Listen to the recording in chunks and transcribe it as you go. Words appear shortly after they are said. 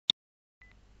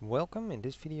Welcome. In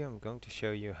this video I'm going to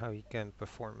show you how you can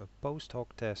perform a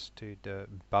post-hoc test to the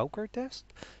Bowker test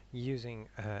using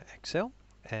Excel,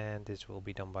 and this will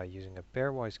be done by using a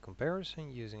pairwise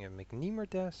comparison, using a McNemar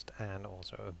test, and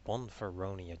also a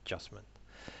Bonferroni adjustment.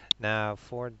 Now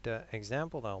for the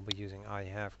example that I'll be using, I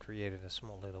have created a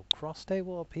small little cross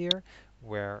table up here,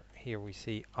 where here we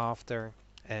see after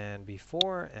and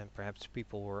before, and perhaps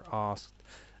people were asked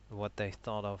what they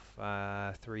thought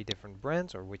of 3 different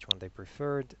brands or which one they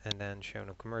preferred, and then shown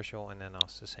a commercial and then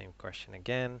asked the same question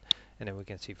again. And then we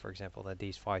can see, for example, that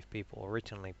these 5 people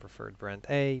originally preferred brand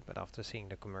A, but after seeing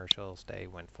the commercials they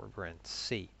went for brand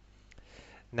C.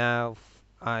 Now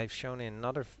I've shown in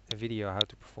another video how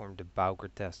to perform the Bowker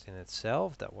test in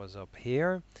itself. That was up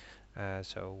here,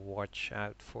 so watch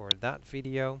out for that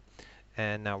video.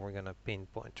 And now we're going to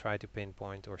try to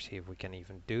pinpoint or see if we can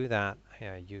even do that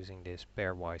using this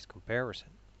pairwise comparison.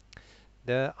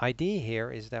 The idea here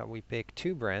is that we pick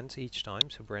 2 brands each time,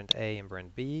 so brand A and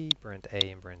brand B, brand A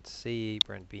and brand C,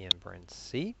 brand B and brand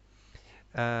C.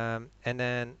 And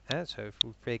then, so if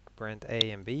we pick brand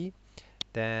A and B,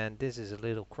 then this is a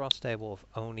little cross table of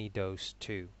only those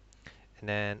 2. And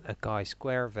then a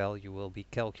chi-square value will be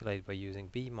calculated by using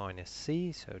B minus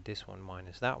C, so this one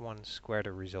minus that one, square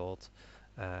the result,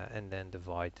 and then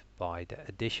divide by the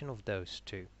addition of those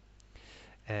 2.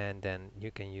 And then you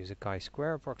can use a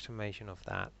chi-square approximation of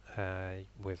that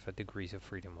with a degrees of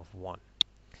freedom of 1.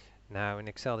 Now in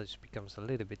Excel this becomes a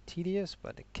little bit tedious,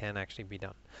 but it can actually be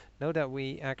done. Note that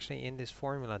we actually in this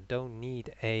formula don't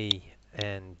need A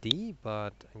and D,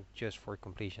 but just for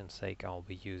completion's sake I'll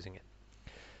be using it.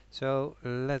 So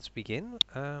let's begin.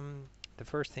 The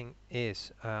first thing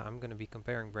is I'm going to be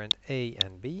comparing brand A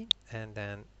and B, and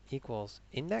then equals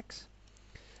index,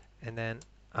 and then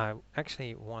I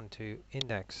actually want to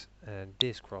index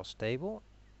this cross table,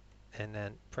 and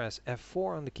then press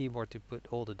F4 on the keyboard to put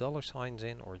all the dollar signs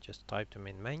in, or just type them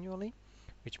in manually,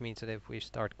 which means that if we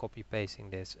start copy pasting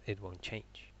this it won't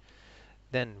change.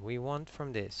 Then we want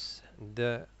from this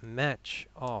the match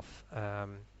of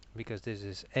because this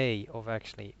is A, of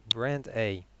actually brand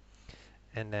A,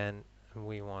 and then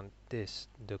we want the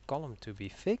column to be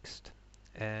fixed,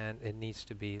 and it needs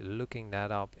to be looking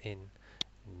that up in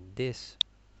this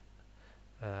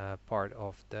part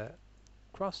of the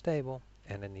cross table,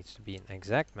 and it needs to be an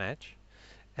exact match.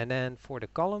 And then for the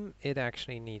column it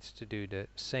actually needs to do the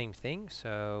same thing,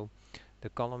 so the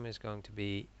column is going to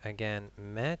be again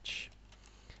match,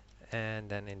 and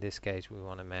then in this case we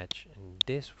want to match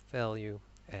this value,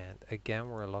 and again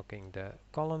we're locking the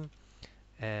column,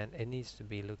 and it needs to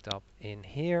be looked up in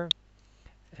here,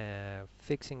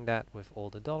 fixing that with all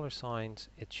the dollar signs.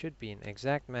 It should be an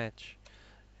exact match,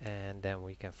 and then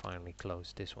we can finally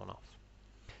close this one off.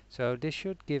 So this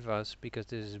should give us, because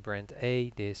this is brand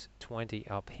A, this 20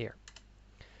 up here.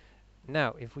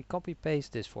 Now if we copy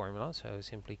paste this formula, so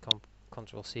simply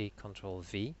Ctrl C, Ctrl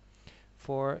V,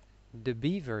 for the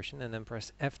B version, and then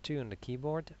press F2 on the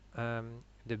keyboard,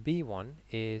 the B one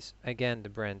is again the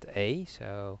brand A,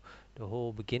 so the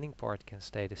whole beginning part can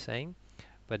stay the same,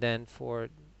 but then for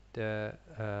the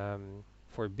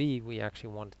for B we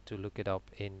actually wanted to look it up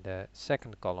in the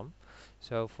second column.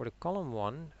 So for the column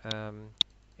 1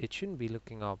 it shouldn't be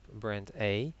looking up brand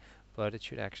A, but it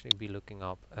should actually be looking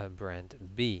up brand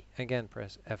B. Again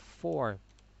press F4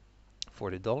 for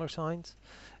the dollar signs,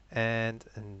 and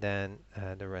then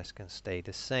the rest can stay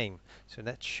the same. So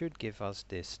that should give us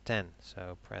this 10.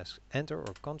 So press enter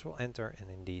or Control enter, and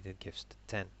indeed it gives the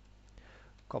 10.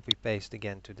 Copy paste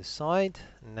again to the side.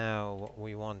 Now what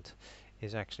we want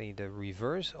is actually the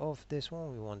reverse of this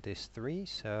one. We want this 3.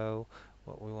 So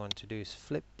what we want to do is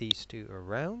flip these 2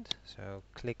 around. So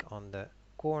click on the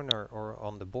corner or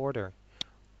on the border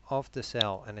of the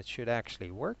cell, and it should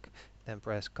actually work. Then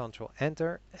press Ctrl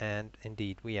enter, and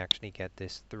indeed we actually get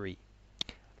this 3.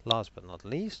 Last but not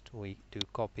least, we do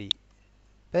copy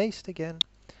paste again,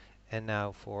 and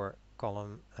now for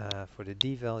column for the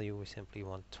D value we simply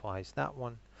want twice that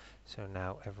one. So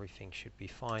now everything should be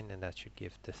fine, and that should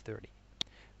give the 30.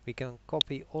 We can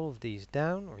copy all of these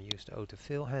down or use the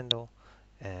autofill handle,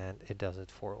 and it does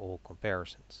it for all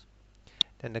comparisons.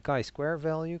 Then the chi-square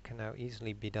value can now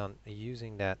easily be done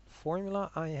using that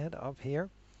formula I had up here,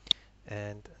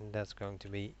 and that's going to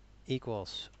be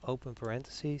equals open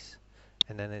parentheses,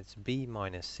 and then it's B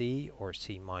minus C or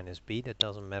C minus B, that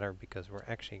doesn't matter because we're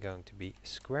actually going to be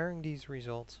squaring these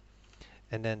results,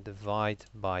 and then divide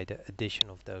by the addition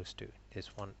of those 2,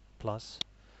 this one plus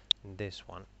this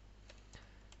one.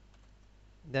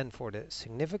 Then for the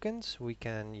significance we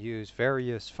can use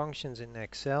various functions in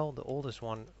Excel. The oldest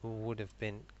one would have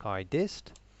been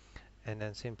chi-dist, and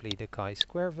then simply the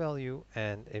chi-square value,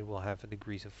 and it will have a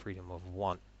degrees of freedom of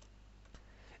 1.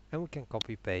 And we can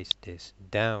copy paste this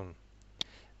down.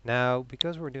 Now,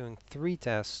 because we're doing 3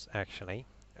 tests actually,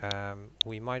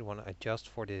 we might want to adjust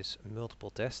for this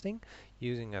multiple testing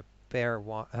using a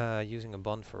using a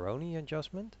Bonferroni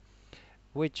adjustment,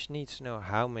 which needs to know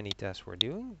how many tests we're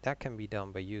doing. That can be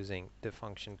done by using the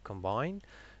function combine,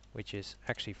 which is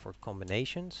actually for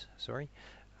combinations. Sorry.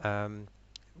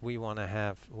 We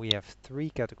have 3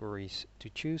 categories to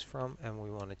choose from, and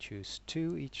we want to choose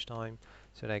 2 each time,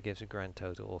 so that gives a grand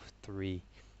total of 3,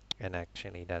 and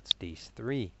actually that's these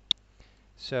 3.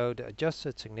 So the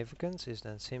adjusted significance is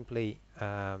then simply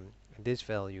this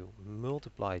value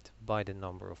multiplied by the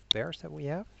number of pairs that we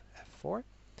have, F4.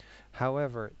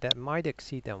 However, that might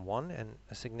exceed than 1, and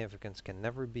a significance can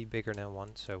never be bigger than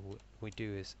 1, so what we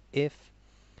do is if,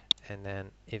 and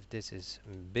then if this is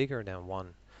bigger than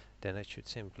 1, then it should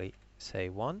simply say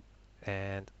 1,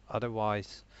 and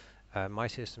otherwise my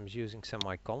system is using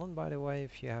semicolon, by the way,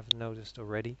 if you haven't noticed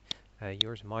already.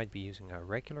 Yours might be using a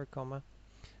regular comma,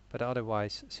 but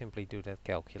otherwise simply do that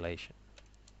calculation.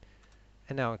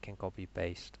 And now I can copy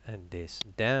paste this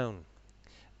down.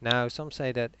 Now some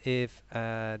say that if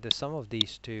the sum of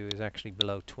these two is actually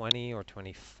below 20 or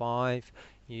 25,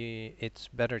 it's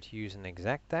better to use an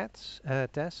exact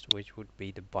test, which would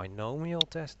be the binomial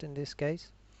test in this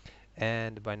case.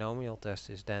 And the binomial test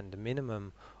is then the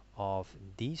minimum of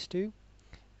these two,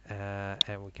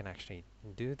 and we can actually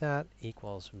do that,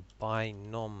 equals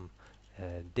binom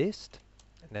dist,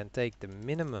 and then take the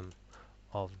minimum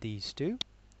of these two.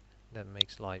 That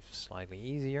makes life slightly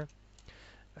easier.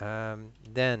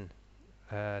 Then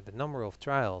the number of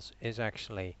trials is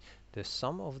actually the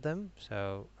sum of them,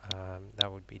 so that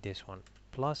would be this one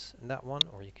plus that one,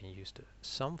 or you can use the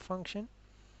sum function.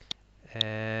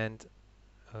 And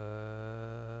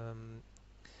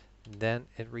then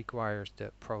it requires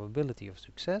the probability of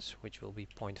success, which will be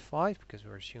 0.5 because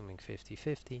we're assuming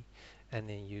 50-50, and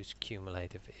then use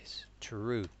cumulative is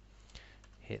true.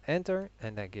 Hit enter,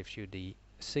 and that gives you the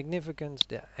significance,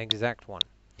 the exact one.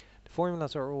 The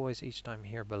formulas are always each time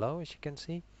here below, as you can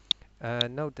see.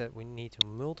 Note that we need to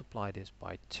multiply this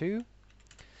by 2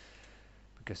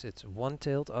 because it's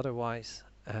one-tailed otherwise,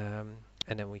 and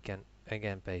then we can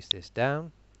again paste this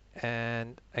down.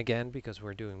 And again, because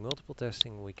we're doing multiple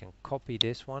testing, we can copy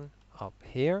this one up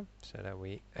here so that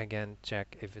we again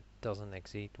check if it doesn't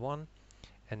exceed 1,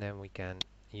 and then we can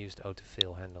use the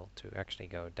autofill handle to actually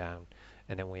go down,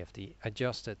 and then we have the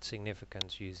adjusted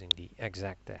significance using the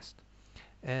exact test.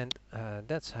 And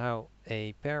that's how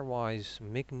a pairwise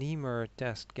McNemar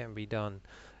test can be done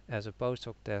as a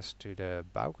post-hoc test to the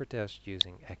Bowker test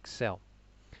using Excel.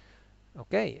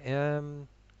 Okay,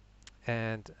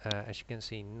 and as you can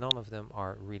see, none of them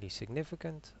are really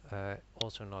significant,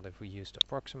 also not if we use the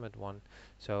approximate one.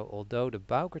 So although the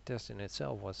Bowker test in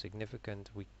itself was significant,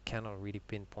 we cannot really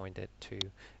pinpoint it to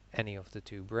any of the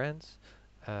 2 brands,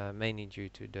 mainly due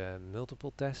to the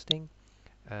multiple testing.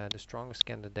 The strongest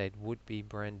candidate would be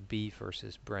brand B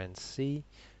versus brand C.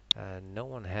 No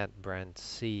one had brand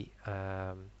C,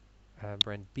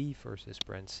 brand B versus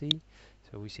brand C,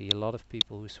 so we see a lot of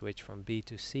people who switch from B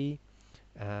to C,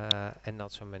 and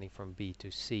not so many from B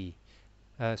to C.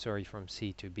 Sorry, from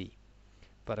C to B.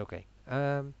 But okay,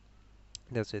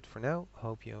 that's it for now.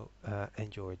 Hope you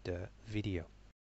enjoyed the video.